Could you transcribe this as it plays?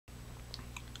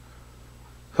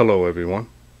Hello everyone,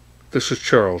 this is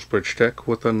Charles BridgTec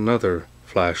with another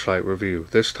flashlight review,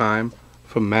 this time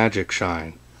from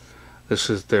MagicShine. This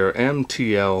is their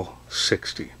MTL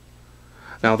 60.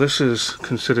 Now this is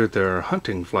considered their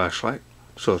hunting flashlight,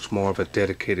 so it's more of a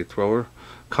dedicated thrower,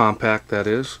 compact that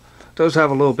is. Does have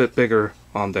a little bit bigger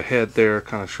on the head there,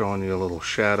 kind of showing you a little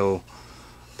shadow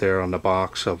there on the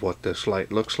box of what this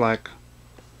light looks like.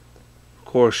 Of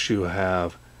course you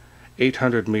have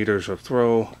 800 meters of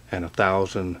throw and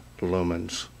 1,000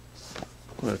 lumens.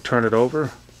 I'm going to turn it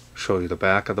over, show you the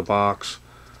back of the box,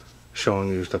 showing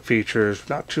you the features,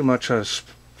 not too much as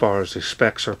far as the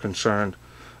specs are concerned.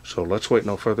 So let's wait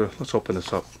no further, let's open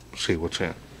this up, see what's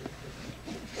in.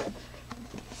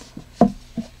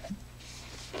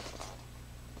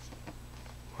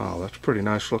 Wow, that's pretty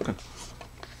nice looking.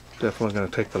 Definitely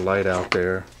going to take the light out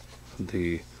there,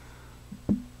 the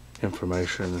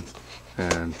information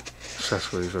and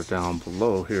accessories are down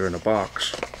below here in the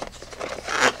box.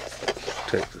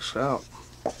 Take this out,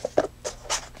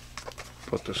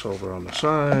 put this over on the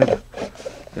side,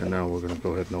 and now we're going to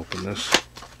go ahead and open this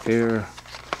here.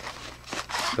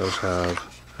 It does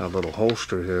have a little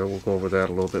holster here, we'll go over that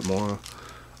a little bit more.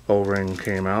 O-ring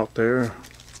came out there,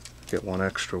 get one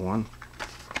extra one,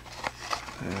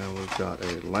 and we've got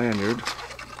a lanyard.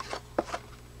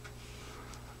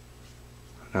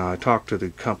 Now I talked to the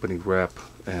company rep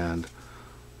and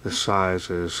this size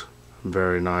is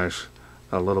very nice,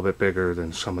 a little bit bigger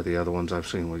than some of the other ones I've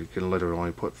seen where you can literally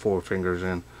only put 4 fingers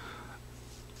in.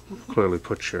 Clearly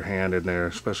puts your hand in there,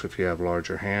 especially if you have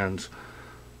larger hands.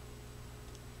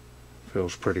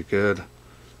 Feels pretty good.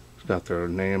 It's got their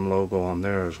name logo on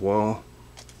there as well.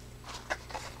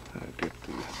 I get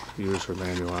the user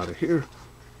manual out of here.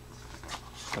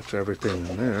 That's everything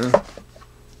in there.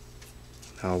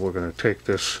 Now we're going to take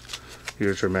this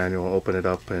user manual, open it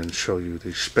up, and show you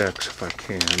the specs if I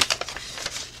can.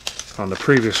 On the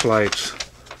previous lights,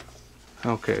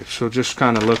 okay, so just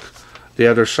kind of look, the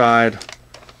other side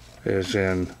is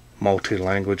in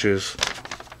multi-languages,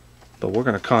 but we're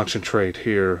going to concentrate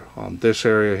here on this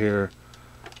area here,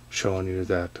 showing you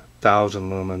that 1,000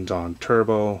 lumens on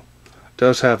turbo. It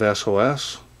does have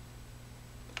SOS,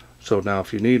 so now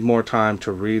if you need more time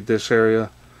to read this area,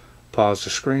 pause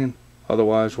the screen.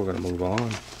 Otherwise, we're going to move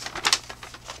on.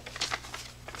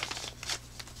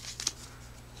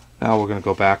 Now we're going to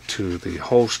go back to the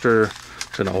holster.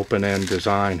 It's an open-end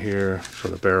design here, so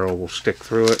the barrel will stick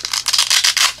through it.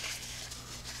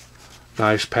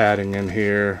 Nice padding in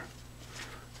here,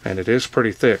 and it is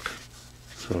pretty thick,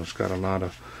 so it's got a lot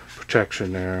of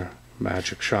protection there.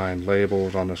 MagicShine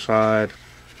labels on the side.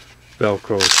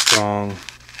 Velcro strong.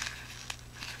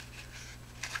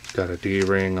 Got a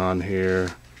D-ring on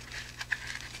here.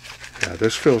 Yeah,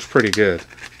 this feels pretty good.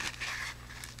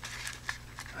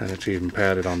 And it's even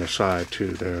padded on the side too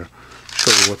there.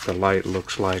 Show you what the light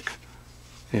looks like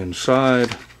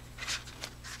inside.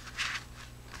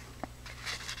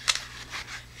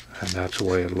 And that's the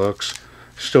way it looks.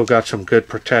 Still got some good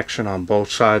protection on both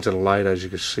sides of the light, as you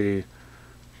can see.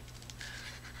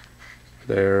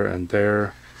 There and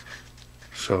there.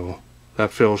 So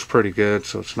that feels pretty good.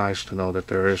 So it's nice to know that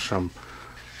there is some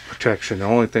protection. The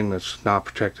only thing that's not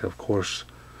protected, of course,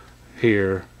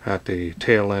 here at the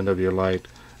tail end of your light,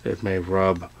 it may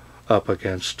rub up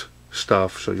against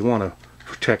stuff, so you want to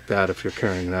protect that if you're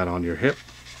carrying that on your hip.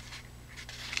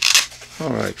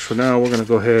 Alright, so now we're going to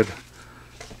go ahead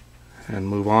and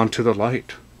move on to the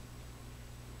light.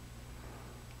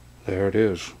 There it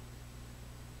is.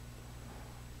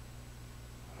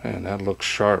 And that looks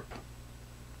sharp.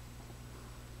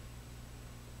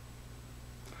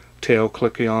 Tail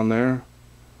clicky on there.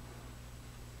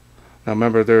 Now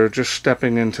remember, they're just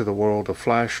stepping into the world of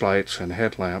flashlights and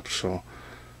headlamps, so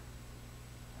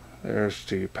there's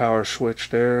the power switch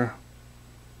there.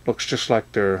 Looks just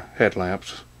like their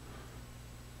headlamps.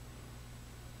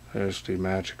 There's the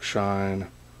MagicShine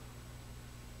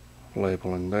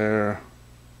labeling there.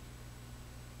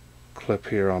 Clip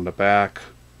here on the back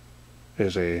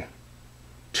is a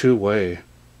two-way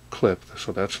clip,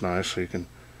 so that's nice, so you can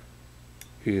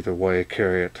either way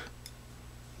carry it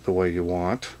the way you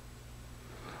want.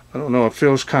 I don't know, it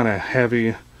feels kind of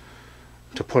heavy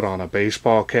to put on a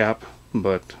baseball cap,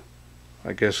 but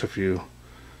I guess if you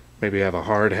maybe have a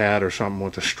hard hat or something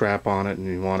with a strap on it and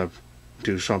you want to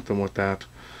do something with that,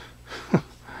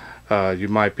 you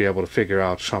might be able to figure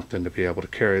out something to be able to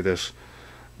carry this.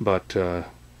 But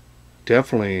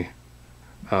definitely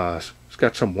it's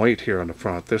got some weight here on the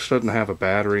front. This doesn't have a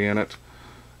battery in it,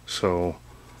 so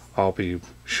I'll be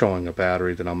showing a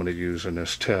battery that I'm going to use in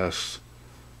this test.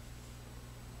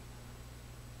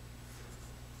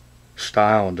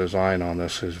 Style and design on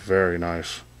this is very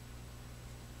nice.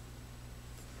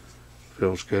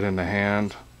 Feels good in the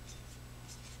hand.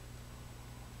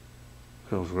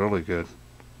 Feels really good.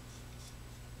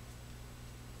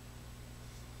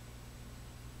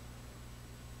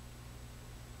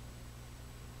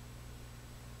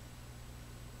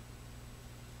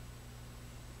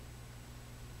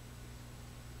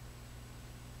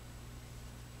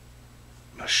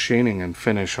 Machining and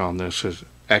finish on this is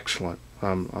excellent.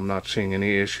 I'm not seeing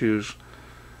any issues.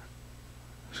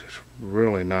 It's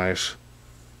really nice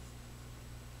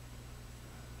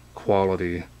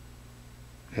quality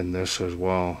in this as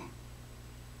well.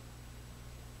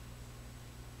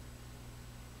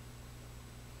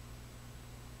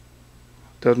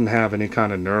 Doesn't have any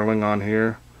kind of knurling on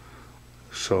here,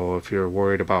 so if you're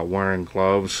worried about wearing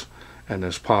gloves and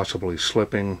this possibly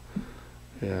slipping,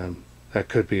 that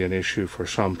could be an issue for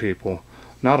some people.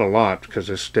 Not a lot, because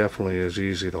this definitely is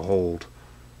easy to hold.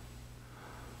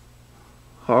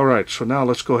 Alright, so now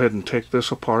let's go ahead and take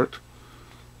this apart.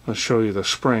 Let's show you the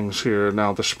springs here.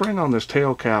 Now the spring on this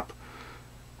tail cap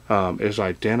is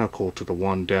identical to the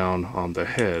one down on the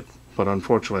head, but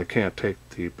unfortunately I can't take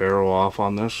the barrel off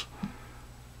on this.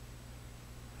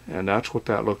 And that's what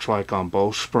that looks like on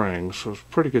both springs. So it's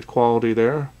pretty good quality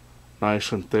there,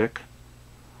 nice and thick.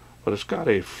 But it's got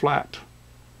a flat,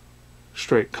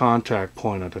 straight contact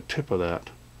point at the tip of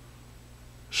that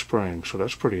spring, so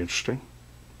that's pretty interesting.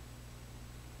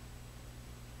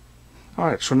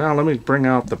 Alright, so now let me bring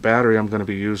out the battery I'm going to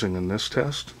be using in this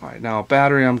test. Alright, now a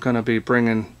battery I'm going to be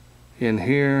bringing in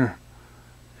here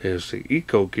is the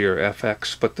EcoGear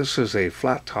FX, but this is a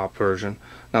flat top version.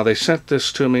 Now they sent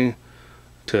this to me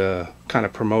to kind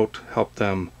of help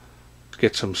them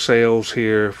get some sales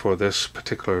here for this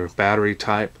particular battery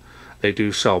type. They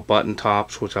do sell button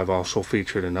tops, which I've also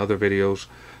featured in other videos.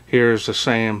 Here's the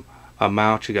same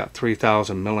amount. You got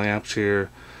 3,000 milliamps here.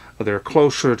 They're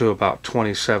closer to about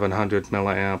 2,700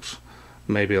 milliamps,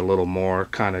 maybe a little more,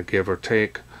 kind of give or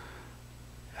take.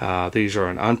 These are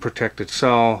an unprotected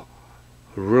cell.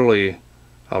 Really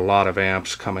a lot of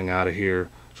amps coming out of here.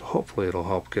 So hopefully it'll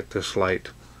help get this light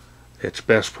its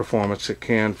best performance it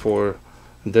can for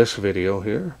this video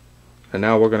here. And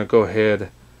now we're going to go ahead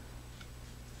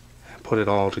and put it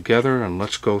all together, and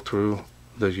let's go through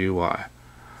the UI.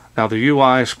 Now the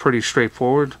UI is pretty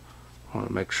straightforward. I want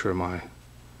to make sure my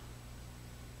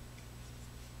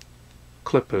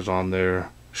clip is on there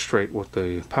straight with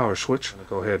the power switch. I'm going to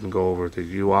go ahead and go over the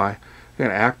UI. You're going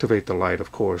to activate the light,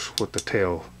 of course, with the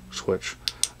tail switch.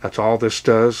 That's all this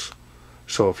does.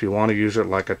 So if you want to use it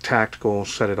like a tactical,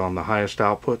 set it on the highest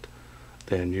output,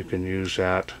 then you can use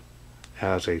that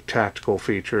as a tactical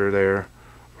feature there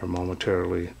for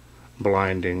momentarily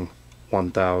blinding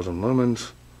 1000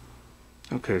 lumens.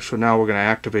 Okay, so now we're going to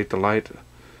activate the light,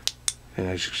 and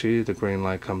as you see, the green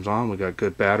light comes on. We got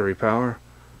good battery power.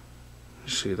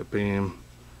 You see the beam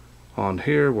on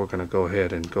here. We're going to go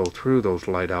ahead and go through those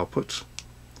light outputs,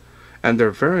 and they're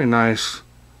very nice,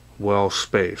 well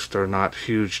spaced. They're not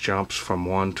huge jumps from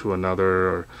one to another,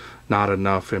 or not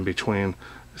enough in between,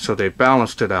 so they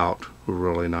balanced it out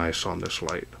really nice on this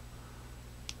light.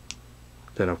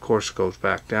 Then of course it goes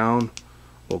back down.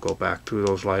 We'll go back through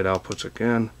those light outputs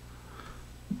again,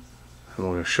 and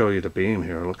we're going to show you the beam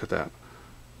here. Look at that,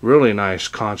 really nice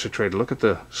concentrated. Look at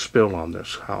the spill on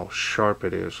this, how sharp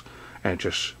it is, and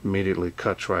just immediately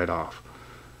cuts right off.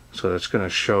 So that's going to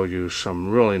show you some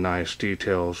really nice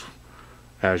details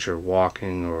as you're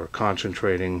walking or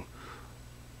concentrating,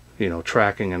 you know,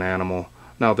 tracking an animal.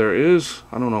 Now there is,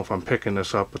 I don't know if I'm picking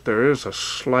this up, but there is a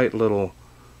slight little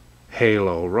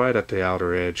halo right at the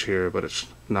outer edge here, but it's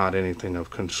not anything of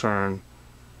concern.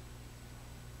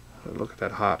 Look at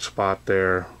that hot spot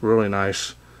there, really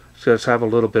nice. It does have a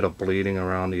little bit of bleeding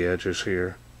around the edges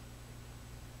here,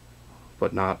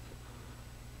 but not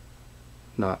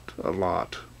a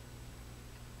lot.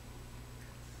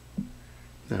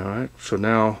 Alright, so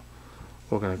now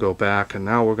we're going to go back, and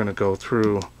now we're going to go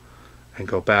through and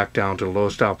go back down to the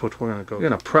lowest output. We're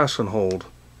going to press and hold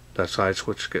that side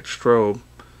switch to get strobe,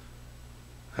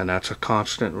 and that's a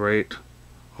constant rate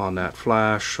on that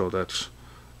flash, so that's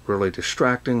really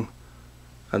distracting.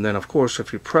 And then of course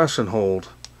if you press and hold,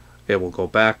 it will go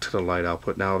back to the light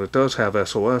output. Now it does have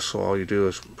SOS, so all you do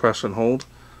is press and hold,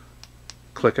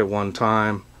 click it one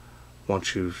time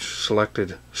once you've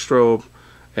selected strobe,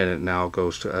 and it now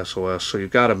goes to SOS. So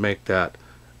you've got to make that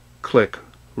click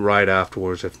right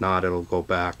afterwards. If not, it'll go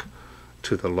back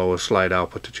to the lowest light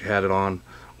output that you had it on,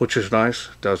 which is nice.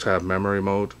 It does have memory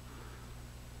mode,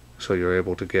 so you're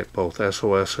able to get both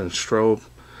SOS and strobe.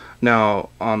 Now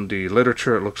on the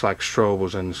literature it looks like strobe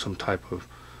was in some type of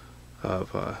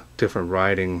different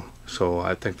writing, so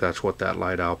I think that's what that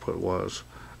light output was.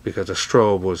 because the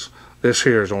strobe was, this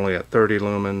here is only at 30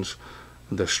 lumens.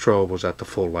 The strobe was at the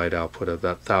full light output of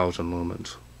that 1000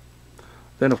 lumens.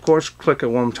 Then of course click it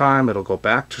one time, it'll go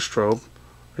back to strobe.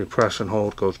 You press and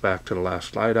hold, goes back to the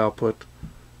last light output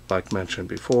like mentioned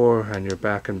before, and you're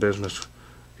back in business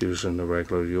using the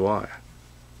regular UI.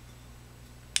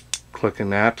 Clicking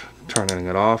that, turning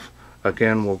it off.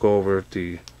 Again, we'll go over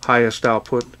the highest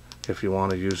output. If you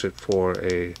want to use it for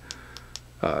a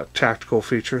tactical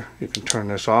feature, you can turn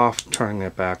this off, turning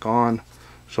it back on.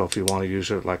 So if you want to use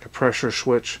it like a pressure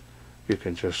switch, you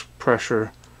can just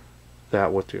pressure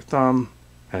that with your thumb,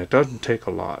 and it doesn't take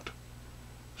a lot.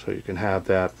 So you can have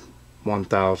that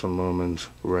 1000 lumens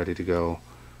ready to go.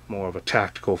 More of a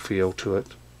tactical feel to it.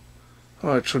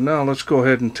 Alright, so now let's go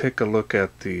ahead and take a look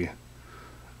at the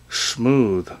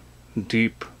smooth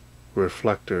deep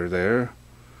reflector there.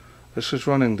 This is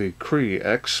running the Cree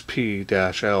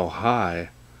XP-L high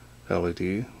LED.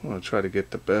 I'm going to try to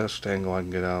get the best angle I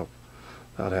can get out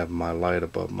without having my light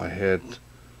above my head.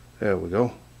 There we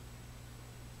go.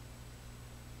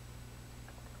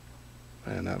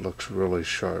 And that looks really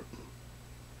sharp.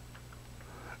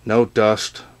 No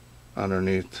dust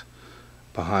underneath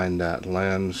behind that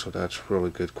lens, so that's really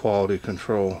good quality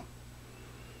control.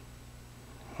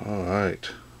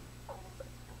 Alright.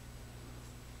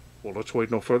 Well, let's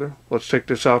wait no further. Let's take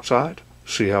this outside,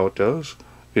 see how it does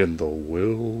in the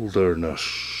wilderness.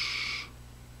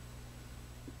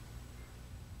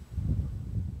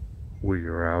 We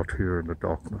are out here in the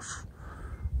darkness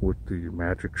with the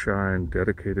MagicShine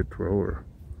dedicated thrower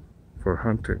for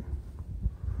hunting.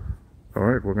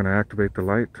 Alright, we're going to activate the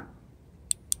light.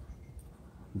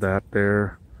 That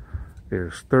there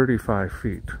is 35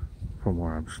 feet from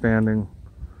where I'm standing,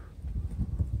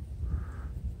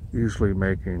 easily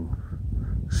making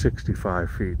 65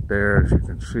 feet there, as you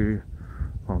can see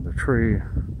on the tree.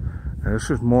 And this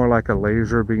is more like a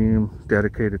laser beam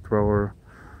dedicated thrower,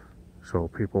 so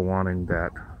people wanting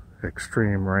that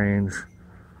extreme range.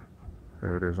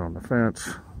 There it is on the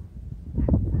fence.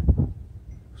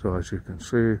 So as you can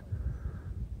see,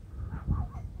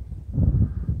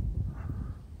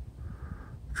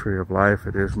 Tree of Life,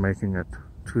 it is making it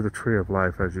to the Tree of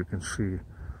Life, as you can see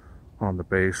on the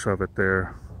base of it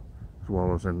there, as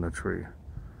well as in the tree,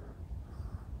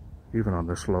 even on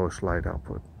this lowest light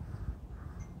output.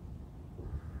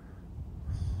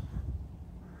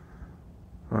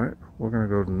 Alright, we're going to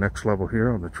go to the next level here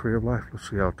on the Tree of Life.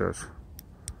 Let's see how it does.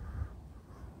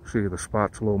 See, the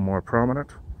spot's a little more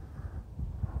prominent.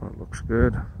 It looks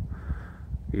good.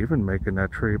 Even making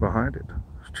that tree behind it.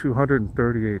 It's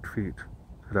 238 feet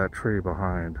to that tree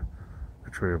behind the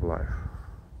Tree of Life.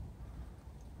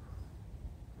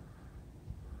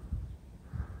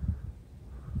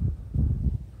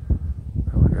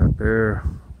 And we got there,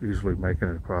 easily making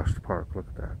it across the park. Look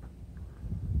at that.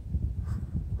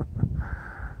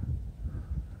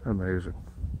 Amazing.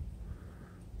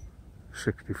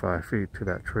 65 feet to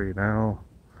that tree now.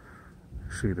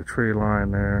 See the tree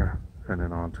line there, and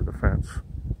then onto the fence.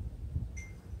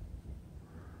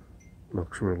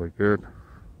 Looks really good.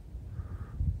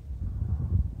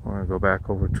 I want to go back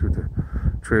over to the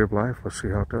Tree of Life. Let's see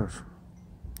how it does.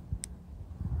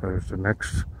 There's the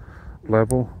next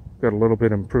level. Got a little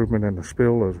bit of improvement in the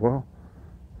spill as well.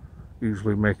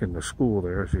 Easily making the school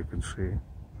there, as you can see.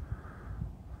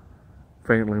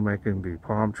 Faintly making the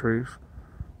palm trees.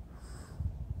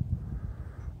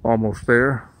 Almost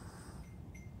there.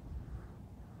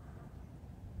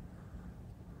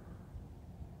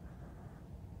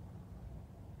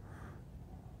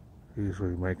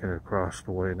 Easily making it across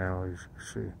the way now, as you can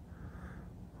see.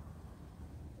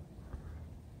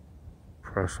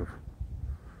 Impressive.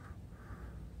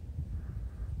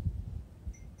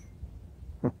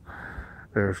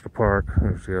 There's the park.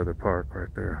 There's the other park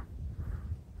right there.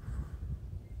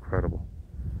 Incredible.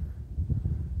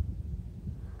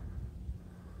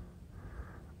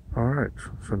 Alright,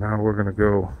 so now we're going to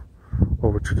go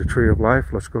over to the Tree of Life.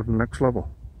 Let's go to the next level.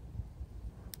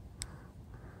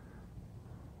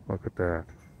 Look at that.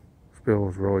 Spill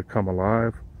has really come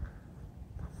alive.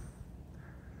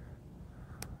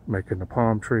 Making the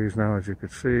palm trees now, as you can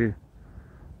see.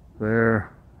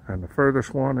 There. And the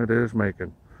furthest one it is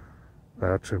making.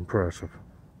 That's impressive.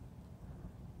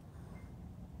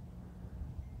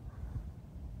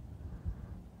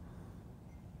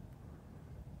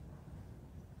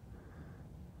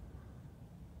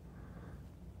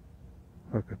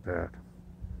 Look at that.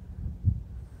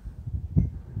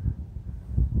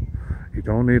 You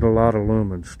don't need a lot of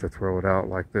lumens to throw it out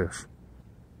like this.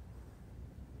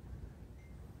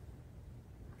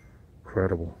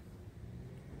 Incredible.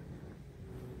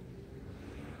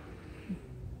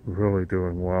 Really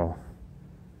doing well.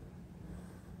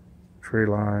 tree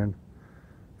line,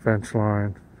 fence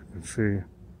line, you can see.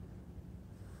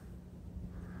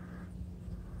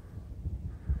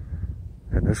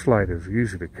 And this light is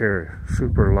easy to carry,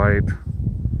 super light,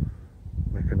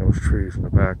 making those trees in the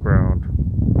background.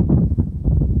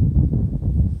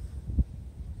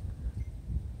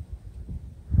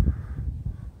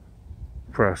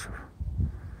 Impressive.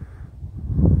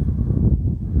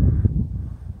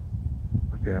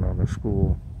 Again on the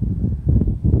school.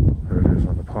 There it is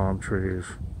on the palm trees,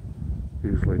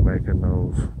 usually making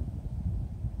those.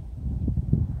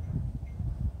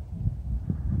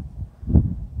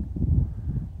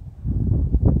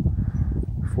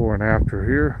 Before and after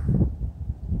here.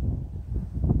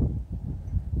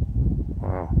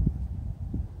 Wow.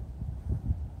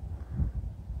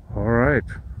 All right.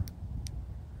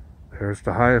 There's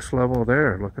the highest level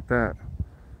there. Look at that.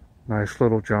 Nice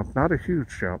little jump. Not a huge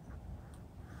jump.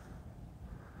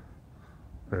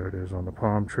 There it is on the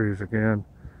palm trees again.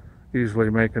 Easily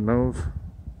making those.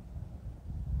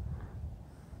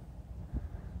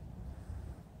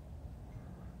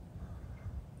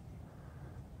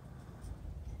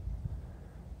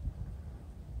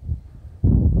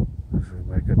 Easily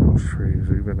making those trees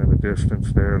even in the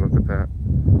distance there. Look at that.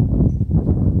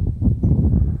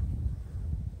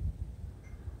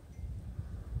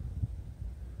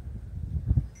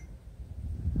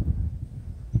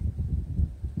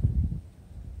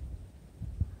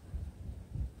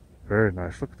 Very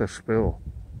nice. Look at the spill.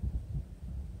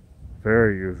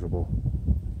 Very usable.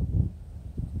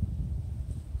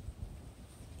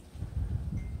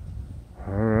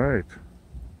 Alright.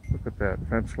 Look at that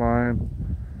fence line,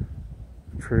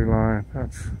 tree line.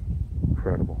 That's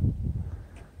incredible.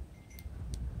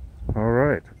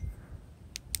 Alright.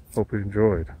 Hope you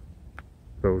enjoyed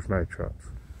those night shots.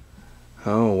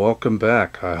 Oh, welcome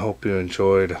back. I hope you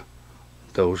enjoyed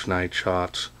those night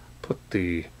shots. Put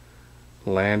the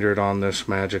lanyard on this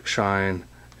MagicShine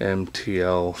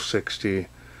MTL 60.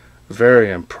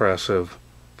 Very impressive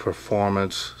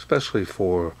performance, especially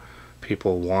for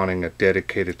people wanting a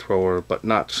dedicated thrower, but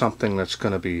not something that's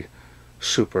going to be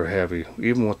super heavy.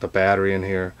 Even with the battery in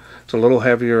here, it's a little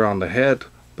heavier on the head,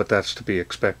 but that's to be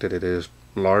expected. It is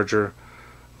larger,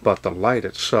 but the light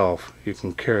itself, you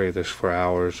can carry this for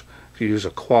hours. If you use a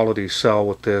quality cell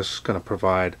with this, it's going to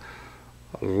provide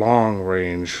a long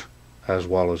range as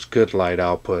well as good light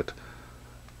output.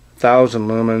 1000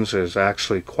 lumens is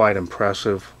actually quite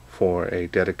impressive for a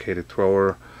dedicated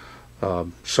thrower.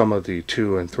 Some of the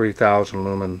 2,000 and 3,000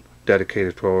 lumen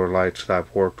dedicated thrower lights that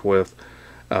I've worked with,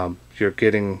 you're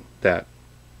getting that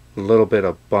little bit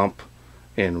of bump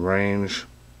in range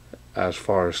as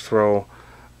far as throw,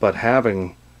 but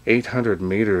having 800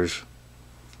 meters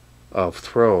of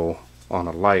throw on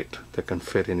a light that can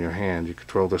fit in your hand. You can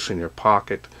throw this in your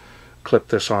pocket, clip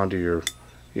this onto your,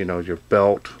 your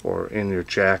belt or in your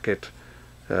jacket.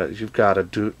 You've got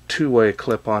a two-way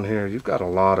clip on here. You've got a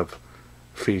lot of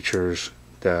features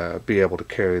to be able to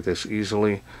carry this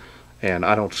easily, and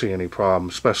I don't see any problem,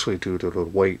 especially due to the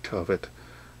weight of it.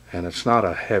 And it's not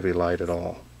a heavy light at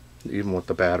all, even with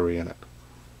the battery in it.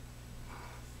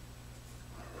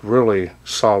 Really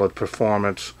solid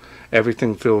performance.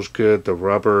 Everything feels good. The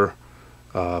rubber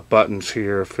buttons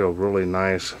here feel really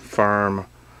nice, firm.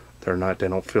 They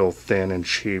don't feel thin and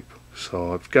cheap.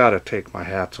 So I've got to take my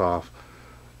hats off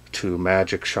to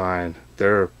MagicShine.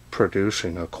 They're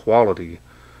producing a quality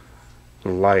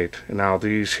light. Now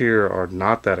these here are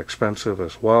not that expensive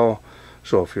as well,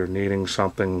 so if you're needing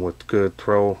something with good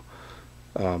throw,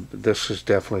 this is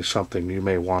definitely something you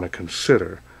may want to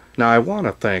consider. Now I want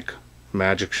to thank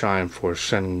MagicShine for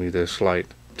sending me this light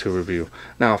to review.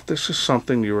 Now if this is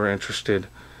something you are interested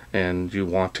and you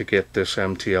want to get this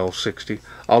MTL 60,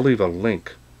 I'll leave a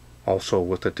link also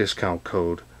with a discount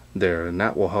code there, and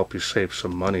that will help you save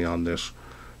some money on this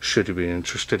should you be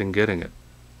interested in getting it.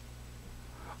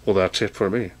 Well, that's it for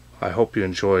me. I hope you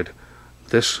enjoyed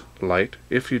this light.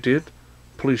 If you did,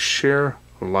 please share,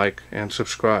 like, and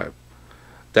subscribe.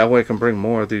 That way I can bring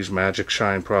more of these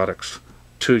MagicShine products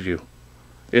to you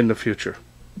in the future.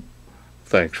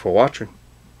 Thanks for watching.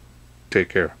 Take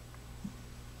care.